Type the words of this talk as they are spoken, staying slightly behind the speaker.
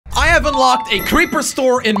have unlocked a creeper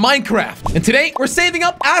store in Minecraft. And today, we're saving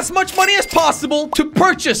up as much money as possible to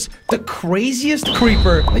purchase the craziest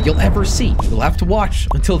creeper that you'll ever see. You'll have to watch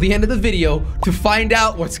until the end of the video to find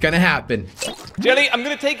out what's gonna happen. Jelly, I'm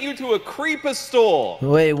gonna take you to a creeper store.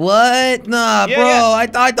 Wait, what? Nah, Yeah, bro,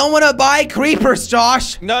 yeah. I don't want to buy creepers,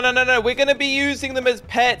 Josh. No. We're gonna be using them as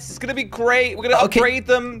pets. It's gonna be great. We're gonna Okay. upgrade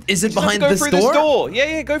them. Is it You just have behind to go this through door? this door?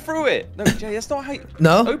 Yeah, go through it. No, Jelly, that's not how you...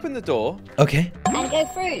 No? Open the door. Okay, And go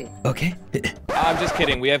through. okay. I'm just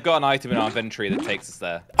kidding. We have got an item in our inventory that takes us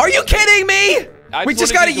there. Are you kidding me? I We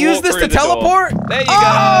just wanted gotta you to use walk this through to the door. teleport? There you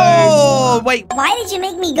Oh, wait. Why did you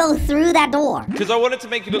make me go through that door? Because I wanted to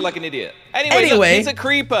make you look like an idiot. Anyway, Anyway. look, it's a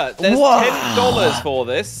creeper. There's Whoa. $10 for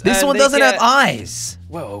this. This and one they doesn't get... have eyes.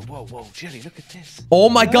 Whoa, Jelly, look at this. Oh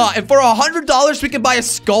my god, and for $100 we can buy a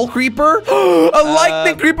skull creeper? A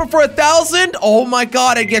lightning creeper for 1,000? Oh my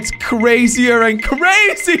god, it gets crazier and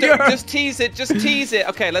crazier. Just tease it.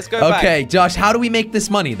 Okay, let's go back. Okay, Josh, how do we make this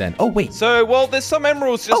money then? Oh, wait. So, well, there's some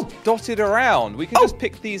emeralds just dotted around. We can Oh. just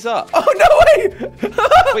pick these up. Oh, no,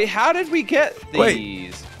 wait. Wait, how did we get these?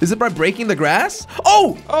 Wait. Is it by breaking the grass?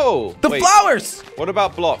 Oh, Oh, the wait. flowers. What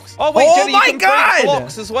about blocks? Oh, wait, Oh Jenny, my you can God. break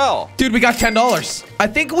blocks as well. Dude, we got $10. I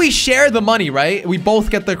think we share the money, right? We both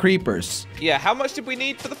get the creepers. Yeah, how much did we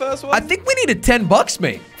need for the first one? I think we needed $10,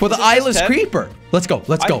 mate, for the Is it just eyeless 10? creeper. Let's go.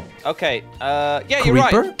 Let's go. Okay, yeah, you're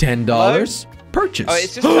right. Creeper, $10. Purchase. Oh,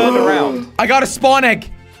 it's just turned around. I got a spawn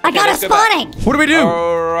egg. I got a let's go back. spawn egg. What do we do?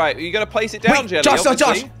 All right, you gotta place it down, Wait, Jelly. Josh.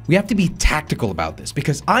 obviously. We have to be tactical about this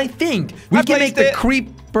because I think we I can make placed the it.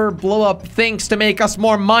 creeper blow up things to make us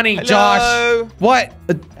more money, Hello? Josh. What?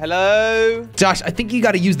 Hello? Josh, I think you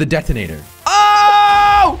got to use the detonator.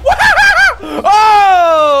 Oh!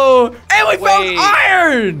 Oh! And we found Wait. Is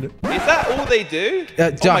iron! that all they do?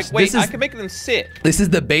 Josh, wait, this I is- can make them sit. This is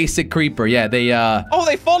the basic creeper. Yeah, they, Oh,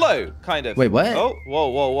 they follow, kind of. Wait, what? Oh,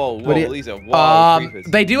 whoa. What do you- These are wild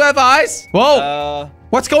creepers. they do have eyes. Whoa.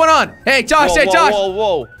 What's going on? Hey, Josh, whoa, hey, whoa, Josh.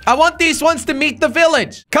 Whoa. I want these ones to meet the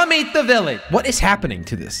village. Come meet the village. What is happening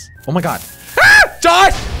to this? Oh my God. Ah!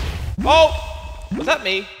 Josh! Oh, was that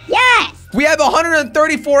me? Yes. We have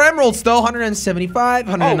 134 emeralds though. 175,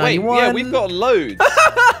 Oh, wait, 191. yeah, we've got loads.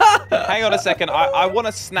 Hang on a second. I want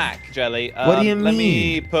a snack, Jelly. What do you Let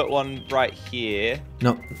mean? me put one right here.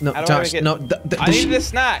 No, How do I Josh, make it? no. I need a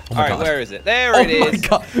snack. Oh my All right, God. where is it? There Oh it is. my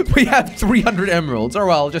God. We have 300 emeralds. Or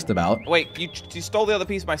well, just about. Wait, you stole the other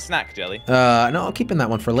piece of my snack, Jelly. No, I'm keeping that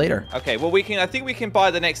one for later. Okay, well, I think we can buy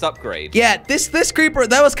the next upgrade. Yeah, this creeper,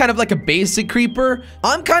 that was kind of like a basic creeper.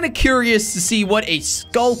 I'm kind of curious to see what a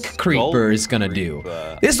skulk creeper is gonna do.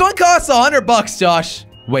 This one costs $100, Josh.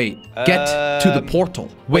 Wait, get to the portal.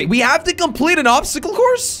 Wait, we have to complete an obstacle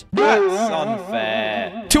course That's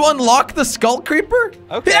unfair. to unlock the skull creeper?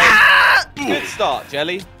 Okay. Ah! Good start,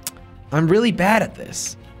 Jelly. I'm really bad at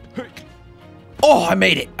this. Oh, I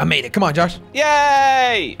made it. I made it. Come on, Josh.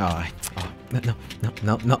 Yay!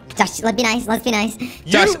 No. Josh, let's be nice. Let's be nice.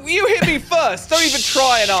 Josh. You hit me first. Don't even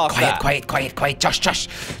try and ask that. Quiet. Josh!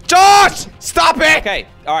 Stop it! Okay,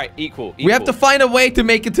 all right, equal. We have to find a way to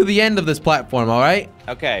make it to the end of this platform, all right?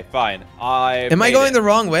 Okay, fine. Am I going the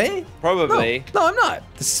wrong way? Probably. No, I'm not.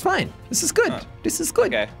 This is fine. This is good. This is good.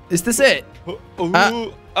 Okay. Is this it?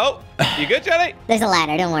 Ooh. Oh, you good, Jelly? There's a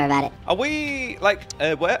ladder. Don't worry about it. Are we like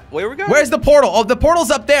where are we going? Where's the portal? Oh, the portal's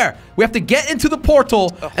up there. We have to get into the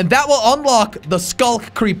portal, and that will unlock the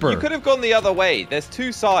skulk creeper. You could have gone the other way. There's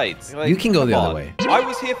two sides. Like, You can go come the other on. way. I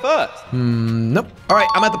was here first. Nope. All right,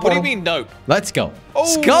 I'm at the What do portal. you mean, nope? Let's go. Oh.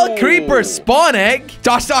 Skull creeper spawn egg.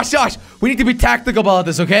 Josh. We need to be tactical about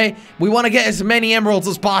this, okay? We want to get as many emeralds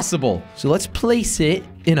as possible. So let's place it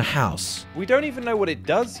in a house. We don't even know what it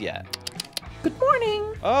does yet. Good morning.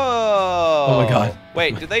 Oh. Oh my God.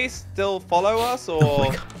 Wait, do they still follow us or? Oh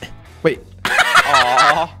my God. Wait.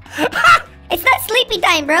 Aw. It's not sleepy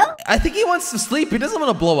time, bro. I think he wants to sleep. He doesn't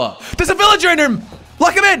want to blow up. There's a villager in him.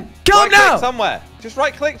 Lock him in. Kill him Right-click now. somewhere. Just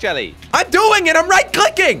right-click, Jelly. I'm doing it. I'm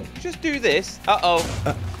right-clicking. Just do this. Uh-oh.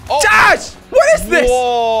 Oh. Josh, what is this?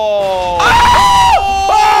 Whoa.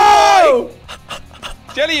 Oh!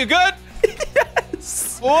 Jelly, you good?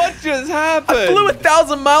 Yes. What just happened? I flew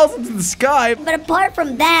 1,000 miles into the sky. But apart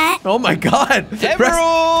from that, Oh my God.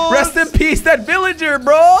 Emeralds! Rest in peace, that villager,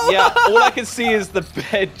 bro. Yeah, all I can see is the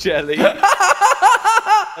bed, Jelly.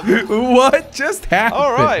 What just happened?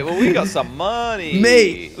 All right, well, we got some money.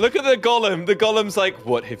 Mate. Look at the golem. The golem's like,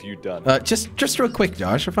 what have you done? Just real quick,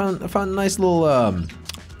 Josh. I found a nice little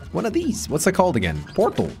one of these. What's it called again?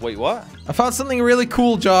 Portal. Wait, what? I found something really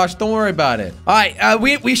cool, Josh. Don't worry about it. All right,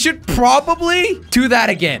 we should probably do that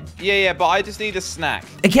again. Yeah, but I just need a snack.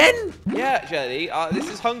 Again? Yeah, Jelly. This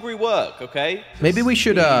is hungry work, okay? Maybe we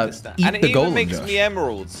should eat And the it even golem, makes Josh. me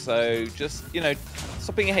emeralds, so just, you know,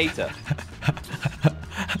 stop being a hater.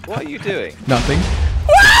 What are you doing? Nothing.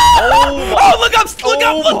 Oh, look up! Look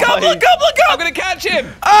up! Look up! Look up! Look I'm up! gonna catch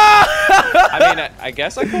him! Ah! I mean, I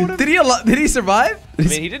guess I caught him. Did he survive? I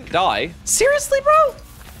mean, he didn't die. Seriously, bro?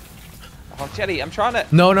 Oh, Jelly, I'm trying to...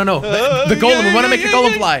 No. The golem. We want to make the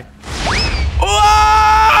golem fly.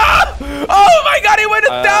 Whoa! Oh my God! He went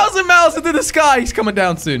 1,000 miles into the sky. He's coming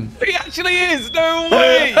down soon. He actually is! No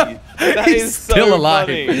way! That He's is so still alive.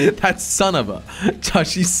 funny. That son of a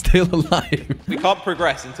Josh. He's still alive. We can't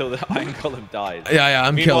progress until the iron golem dies. Yeah.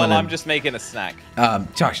 I'm Meanwhile, killing him. I'm just making a snack.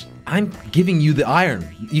 Josh, I'm giving you the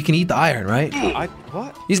iron. You can eat the iron, right?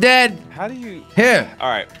 What? He's dead. How do you... Here. All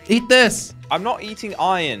right. Eat this. I'm not eating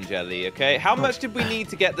iron, Jelly, okay? How much did we need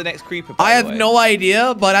to get the next creeper, I by have the way? no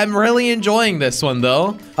idea, but I'm really enjoying this one,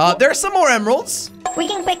 though. There are some more emeralds. We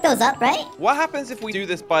can pick those up, right? What happens if we do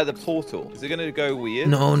this by the portal? Is it going to go weird?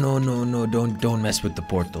 No. Don't mess with the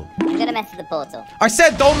portal. I'm gonna mess with the portal. I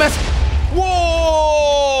said don't mess.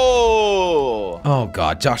 Whoa! Oh,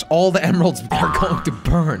 God, Josh, all the emeralds are going to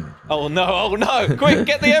burn. Oh, no. Quick,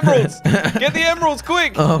 get the emeralds. Get the emeralds,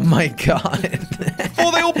 quick. Oh, my God.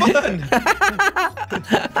 Before they all burn.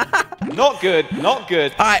 Not good.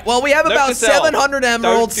 All right, well, we have Note about to self, 700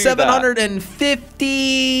 emeralds, don't do that.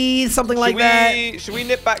 750, something like that. Should we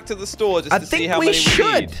nip back to the store just I to see think how we many we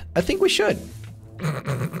should. need? I think we should.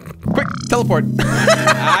 Quick, teleport.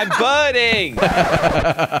 I'm burning.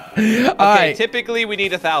 Okay, right. typically we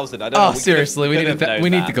need 1,000. I don't know. Oh, seriously, we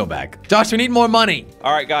need to go back. Josh, we need more money.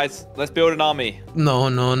 All right, guys, let's build an army.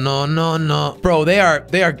 No. Bro, they are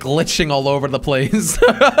glitching all over the place.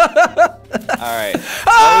 All right.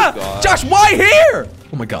 Ah! Oh, God. Josh, why here?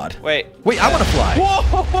 Oh my God. Wait, I want to fly.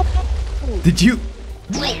 Whoa! Did you?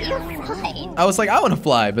 Wait, you're fine. I was like, I want to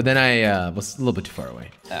fly, but then I was a little bit too far away.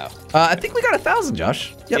 Oh. I think we got 1,000,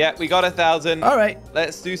 Josh. Yep. Yeah, we got 1,000. All right.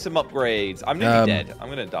 Let's do some upgrades. I'm nearly dead. I'm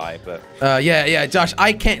gonna die, but Yeah, Josh,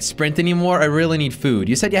 I can't sprint anymore. I really need food.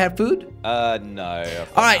 You said you had food? no.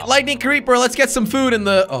 All right, lightning creeper. Let's get some food in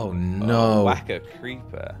the. Oh no. Whack a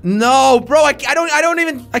creeper. No, bro. I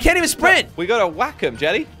can't even sprint. We gotta whack him,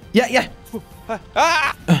 Jelly. Yeah.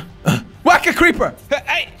 Ah! Whack a creeper.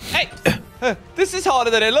 Hey! This is harder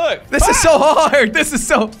than it looks. This is so hard. This is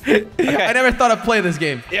so. I never thought I'd play this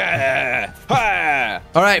game. Yeah. Ah!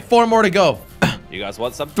 All right, 4 more to go. You guys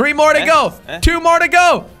want some? 3 more to go. 2 more to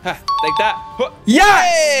go. Like that. Yes.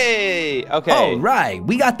 Hey! Okay. All right,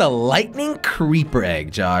 we got the lightning creeper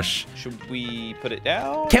egg, Josh. Should we put it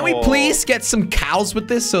down? Can we or- please get some cows with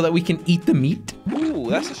this so that we can eat the meat? Ooh,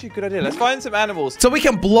 that's actually a good idea. Let's find some animals. So we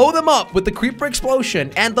can blow them up with the creeper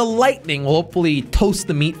explosion, and the lightning will hopefully toast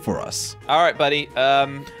the meat for us. All right, buddy.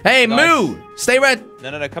 Hey, nice. Moo! Stay red.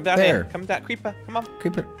 No. Come down There. here. Come down, creeper. Come on.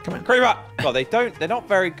 Creeper, come on. Creeper. God, they're not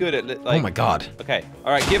very good at like. Oh my God. Okay.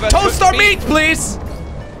 All right. Give us Toast cooked our meat, please.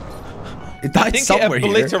 It I died think somewhere it here.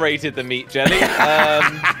 obliterated the meat, Jelly.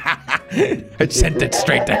 It sent it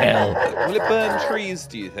straight to hell. Will it burn trees,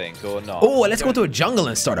 do you think, or not? Oh, let's go to a jungle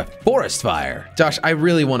and start a forest fire. Josh, I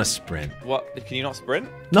really want to sprint. What? Can you not sprint?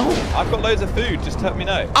 No. I've got loads of food. Just let me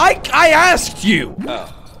know. I asked you.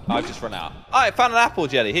 Oh, I've just run out. I found an apple,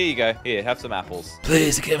 Jelly. Here you go. Here, have some apples.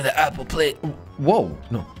 Please give me the apple plate. Whoa.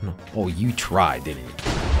 No. Oh, you tried, didn't you?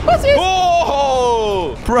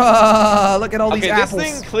 Whoa! Bruh, look at all these Okay, apples.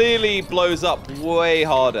 this thing clearly blows up way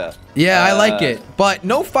harder. Yeah, I like it. But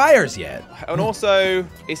no fires yet. And also,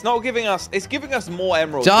 it's giving us more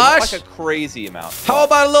emeralds. but Josh? not like a crazy amount. How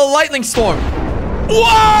about a little lightning storm?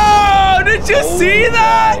 Whoa! Did you see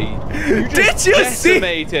that? You Did you see?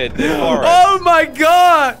 decimated the forest. Oh my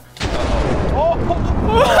God! Oh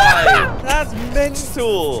my, that's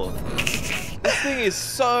mental. This thing is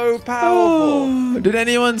so powerful. Did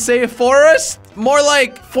anyone say forest? More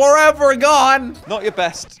like forever gone. Not your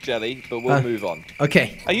best, Jelly, but we'll move on.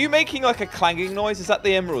 Okay, Are you making like a clanging noise? Is that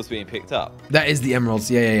the emeralds being picked up? that is the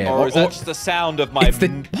emeralds. Yeah. Or is that just the sound of my It's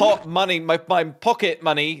the- pot money, my pocket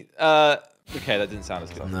money? Okay, that didn't sound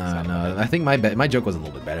as good. No. I think my joke was a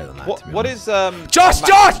little bit better than that. to be What honest. is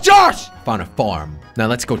Josh! Found a farm. Now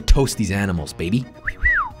let's go toast these animals, baby.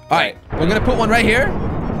 All right, we're gonna put one right here.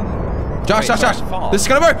 Josh. farm? This is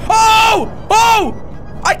gonna work. Oh!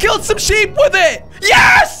 I killed some sheep with it.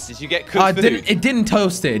 Yes! Did Did you get cooked food? It didn't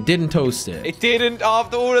toast it. It didn't toast it. It didn't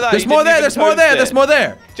after all of that. There's more there. There's more there. There's more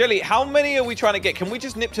there. Jelly, how many are we trying to get? Can we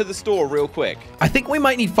just nip to the store real quick? I think we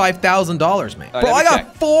might need $5,000, man. Right, Bro, I let me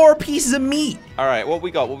got 4 pieces of meat. All right, what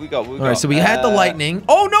we got? What we got? All right, so we had the lightning.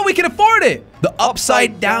 Oh, no, we can afford it. The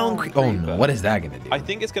upside down. Oh, no. What is that going to do? I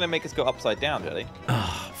think it's going to make us go upside down, Jelly.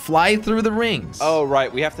 Fly through the rings. Oh,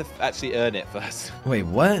 right. We have to actually earn it first. Wait,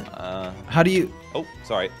 what? How do you... Oh,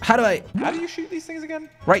 sorry. How do you shoot these things again?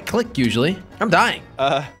 Right click usually? I'm dying.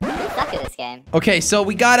 I'm stuck in this game. Okay, so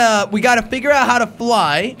we gotta figure out how to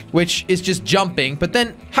fly, which is just jumping. But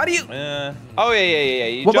then, how do you? Oh yeah.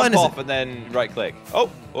 You What jump button is off and then right click. Oh,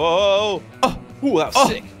 whoa. Oh, ooh, that was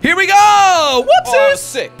sick. Here we go! Oh, that Whoopsies! was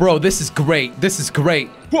sick. Bro, this is great. This is great.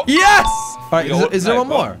 Whoa. Yes! All right, is there No, one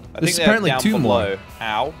more? I There's think apparently they're down 2 from more. low.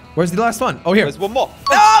 Ow. Where's the last one? Oh, here. There's one more.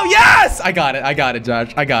 Oh, yes! I got it,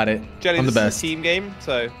 Josh. I got it. Jelly, I'm the this best. is a team game,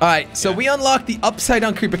 so. All right, so we unlocked the upside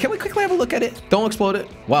down creeper. Can we quickly have a look at it? Don't explode it.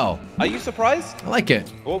 Wow, Are you surprised? I like it.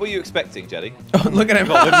 What were you expecting, Jelly? Oh, look at him.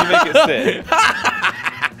 God, when you make it sit.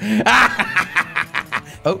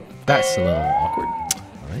 Oh, that's a little awkward.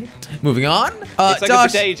 All right, moving on. It's like Josh.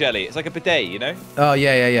 a bidet, Jelly. It's like a bidet, you know? Oh,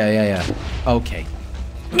 yeah. Okay.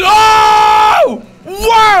 No!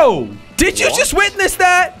 Whoa! Did you just witness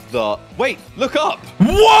that? Wait, look up.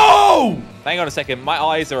 Whoa! Hang on a second. My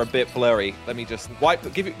eyes are a bit blurry. Let me just wipe.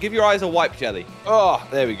 Give your eyes a wipe, Jelly. Oh,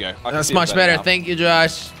 there we go. I can That's see it much better. now. Thank you,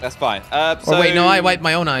 Josh. That's fine. Or wait, no, I wiped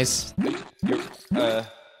my own eyes.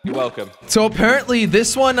 You're welcome. So apparently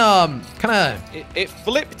this one, kind of... It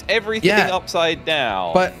flipped everything upside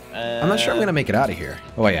down. But I'm not sure I'm going to make it out of here.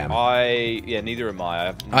 Oh, I am. Yeah, neither am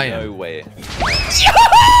I. I have am. no way.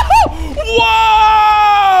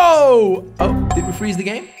 Whoa! Oh, did we freeze the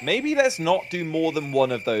game? Maybe let's not do more than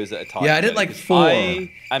one of those at a time. Yeah, I did Jelly, like 'cause 4.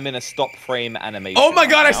 I'm in a stop frame animation. Oh my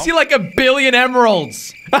god, right I now. see like 1 billion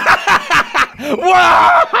emeralds. Wow!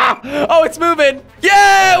 Oh, it's moving.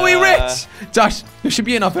 Yeah, we rich. Josh, there should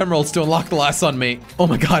be enough emeralds to unlock the last sun, mate. Oh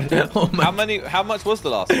my god. Oh my. How much was the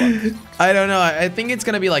last one? I don't know. I think it's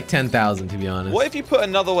gonna be like 10,000 to be honest. What if you put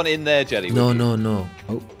another one in there, Jelly? No.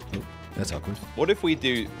 Oh, that's awkward. What if we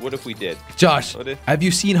did? Josh, What if- have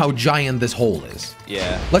you seen how giant this hole is?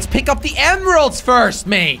 Yeah. Let's pick up the emeralds first,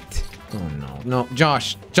 mate. Oh no,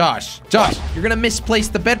 Josh, you're gonna misplace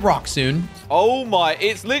the bedrock soon. Oh my,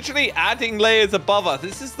 it's literally adding layers above us.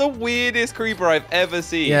 This is the weirdest creeper I've ever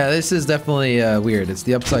seen. Yeah, this is definitely weird. It's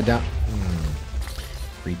the upside down.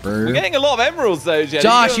 Creeper. We're getting a lot of emeralds though, Jelly.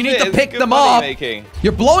 Josh, you need to pick them up. Making.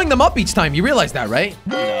 You're blowing them up each time. You realize that, right?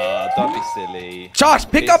 No, don't be silly. Josh,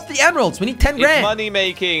 pick up the emeralds. We need 10 It's grand. money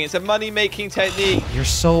making. It's a money making technique. You're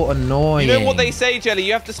so annoying. You know what they say, Jelly?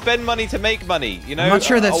 You have to spend money to make money. You know? I'm not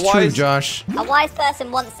sure that's A true, wise- Josh. A wise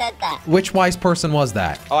person once said that. Which wise person was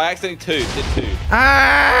that? Oh, I accidentally did two.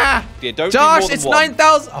 Ah! Yeah, don't Josh, do more than it's one.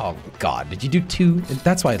 9,000. Oh, God. Did you do 2?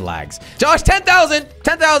 That's why it lags. Josh, 10,000.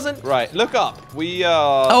 10,000. Right, look up. We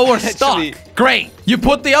are. Oh, we're actually- stuck. Great. You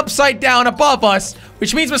put the upside down above us,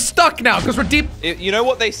 which means we're stuck now because we're deep. You know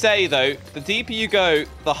what they say though? The deeper you go,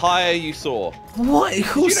 the higher you soar. What?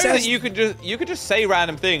 Who You know says? that you could just say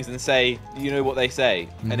random things and say, you know what they say,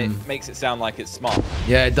 and it makes it sound like it's smart.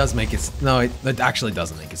 Yeah, it does make it. No, it actually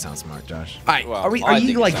doesn't make it sound smart, Josh. All right, Well, are I you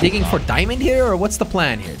think it like sounds digging smart. for diamond here, or what's the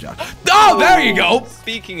plan here, Josh? Oh, there you go.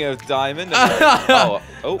 Speaking of diamond. oh.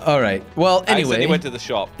 All right. Well, I accidentally anyway. went to the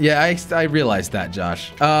shop. Yeah, I realized that,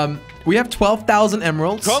 Josh. We have 12,000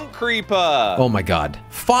 emeralds. Trunk creeper. Oh my God.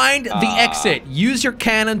 Find the exit. Use your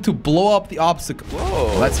cannon to blow up the obstacle. Whoa.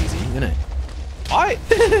 Well, that's easy, isn't it? I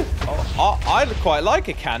quite like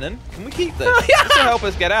a cannon. Can we keep this? This will help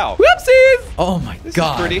us get out. Whoopsies! Oh my This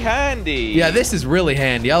God. is pretty handy. Yeah, this is really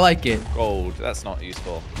handy. I like it. Gold. That's not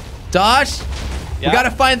useful. Josh, Yeah? we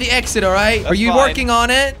gotta find the exit, all right? Are That's you fine. working on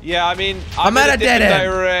it? Yeah, I mean, I'm in at a dead different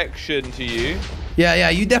end. direction to you. Yeah,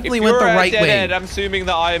 you definitely If went you're the at right dead way. end, I'm assuming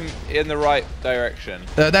that I'm in the right direction.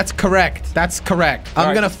 That's correct. That's correct. I'm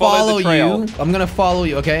Alright, gonna just follow the follow you. trail. I'm gonna follow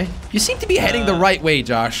you, okay? You seem to be heading the right way,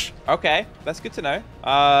 Josh. Okay, that's good to know.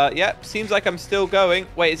 Yeah, seems like I'm still going.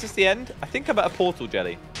 Wait, is this the end? I think I'm at a portal,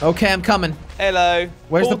 Jelly. Okay, I'm coming. Hello.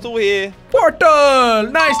 Where's the- portal here? Portal!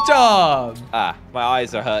 Nice job! Ah, my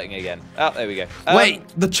eyes are hurting again. Oh, there we go. Wait,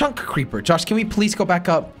 the chunk creeper. Josh, can we please go back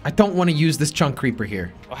up? I don't want to use this chunk creeper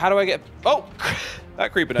here. How do I get... Oh,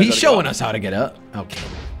 that creeper knows He's how to go showing up. us how to get up. Okay.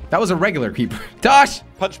 That was a regular creeper. Josh!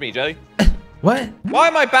 Punch me, Jelly. What? Why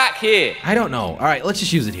am I back here? I don't know. All right, let's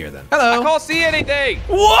just use it here then. I Hello. can't see anything.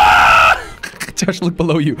 What? Josh, look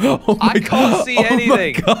below you. Oh my I God. can't see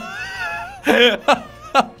anything. Oh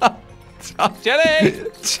my God. Jelly!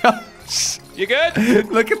 Josh. You good?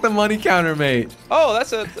 Look at the money counter, mate. Oh,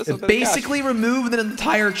 that's a bit of Basically removed an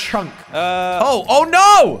entire chunk. cash. Oh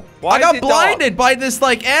no! Why I is got it blinded by this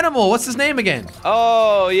like animal. What's his name again?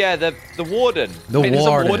 Oh, yeah, the warden. The Wait, warden. There's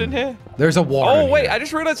a warden here? There's a warden. Oh, wait, here. I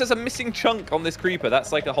just realized there's a missing chunk on this creeper.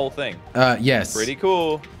 That's like a whole thing. Yes. Pretty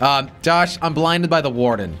cool. Josh, I'm blinded by the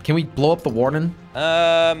warden. Can we blow up the warden?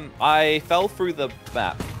 I fell through the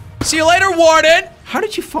map. See you later, warden! How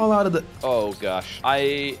did you fall out of the... Oh, gosh.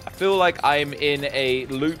 I feel like I'm in a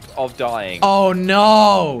loop of dying. Oh,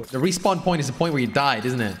 no! The respawn point is the point where you died,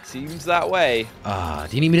 isn't it? Seems that way.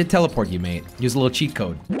 Do you need me to teleport you, mate? Use a little cheat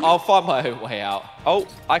code. I'll find my own way out. Oh,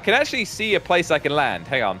 I can actually see a place I can land.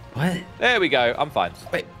 Hang on. What? There we go. I'm fine.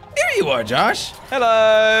 Wait, here you are, Josh.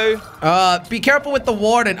 Hello. Be careful with the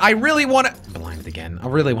warden. I really want to... Blinded again. I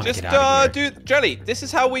really want to Just get out of here. Jelly, this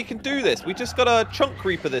is how we can do this. We just gotta chunk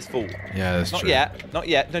creeper this fool. Yeah, that's Not true. yet. Not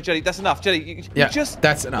yet. No, Jelly, that's enough. Jelly,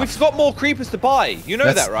 that's enough. We've got more creepers to buy. You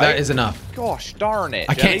know that, right? That is enough. Gosh darn it,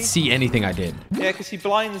 I Jelly. can't see anything I did. Yeah, because he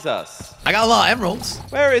blinds us. I got a lot of emeralds.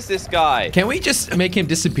 Where is this guy? Can we just make him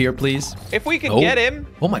disappear, please? If we can get him.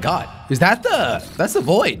 Oh my god. Is that the... That's the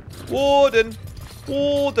void. Warden.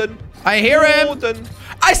 Warden. I hear him. Warden.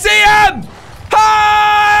 I see him!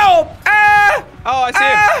 Help! Ah! Oh, I see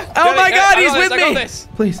him. Oh Jelly, my god, he's I with got this, I me. got this.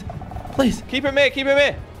 Please. Please. Keep him here. Keep him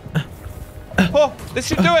here. Oh, this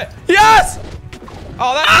should do it. Yes!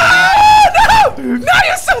 Oh, that's Ah! No! No,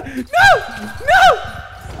 you son! No! No!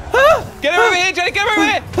 Ah! Get him over here, Jelly. Get him over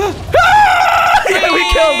here. Ah! Yeah,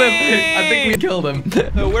 we killed him. I think we killed him.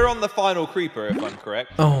 So we're on the final creeper, if I'm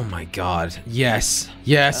correct. Oh my god. Yes.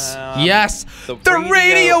 Yes. Yes. the The radioactive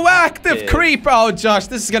radioactive. creep. Oh, Josh,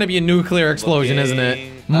 this is going to be a nuclear explosion, isn't it?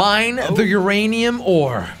 Looking- Mine the uranium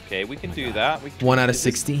ore. Okay, we can do that. 1 out of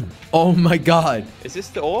 16. Oh my god. Is this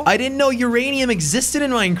the ore? I didn't know uranium existed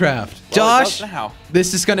in Minecraft. Well, it Josh, does now.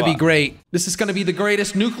 this is going to be What? great. This is going to be the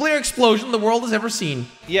greatest nuclear explosion the world has ever seen.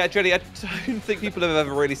 Yeah, Jelly, I don't think people have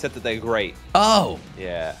ever really said that they're great. Oh.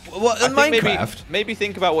 Yeah. Well, in I think Minecraft. Maybe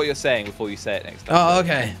think about what you're saying before you say it next time. Oh,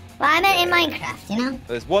 okay. Well, I meant in Minecraft, you know?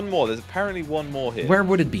 There's one more. There's apparently one more here. Where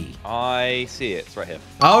would it be? I see it. It's right here.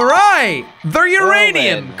 All right. The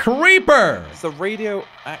uranium then. creeper. It's the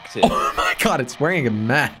radioactive. Oh my god, it's wearing a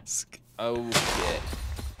mask. Oh, shit.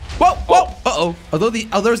 Whoa, whoa. Uh-oh. Are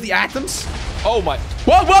those the atoms? Oh, my.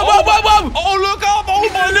 Whoa, whoa, whoa, whoa, whoa. Oh, look up. Oh,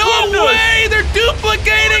 my No goodness. way. They're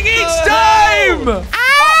duplicating each the time. hell?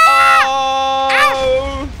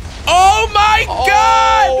 Oh. Oh my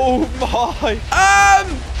god. Oh, my.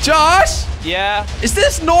 Josh, Yeah. is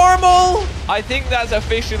this normal? I think that's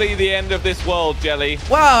officially the end of this world, Jelly.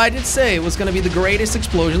 Wow, I did say it was going to be the greatest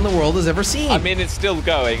explosion the world has ever seen. I mean, it's still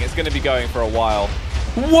going. It's going to be going for a while.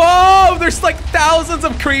 Whoa, there's like thousands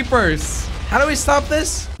of creepers. How do we stop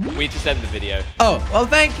this? We just end the video. Oh, well,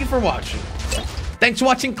 thank you for watching. Thanks for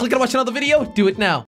watching. Click on watch another video. Do it now.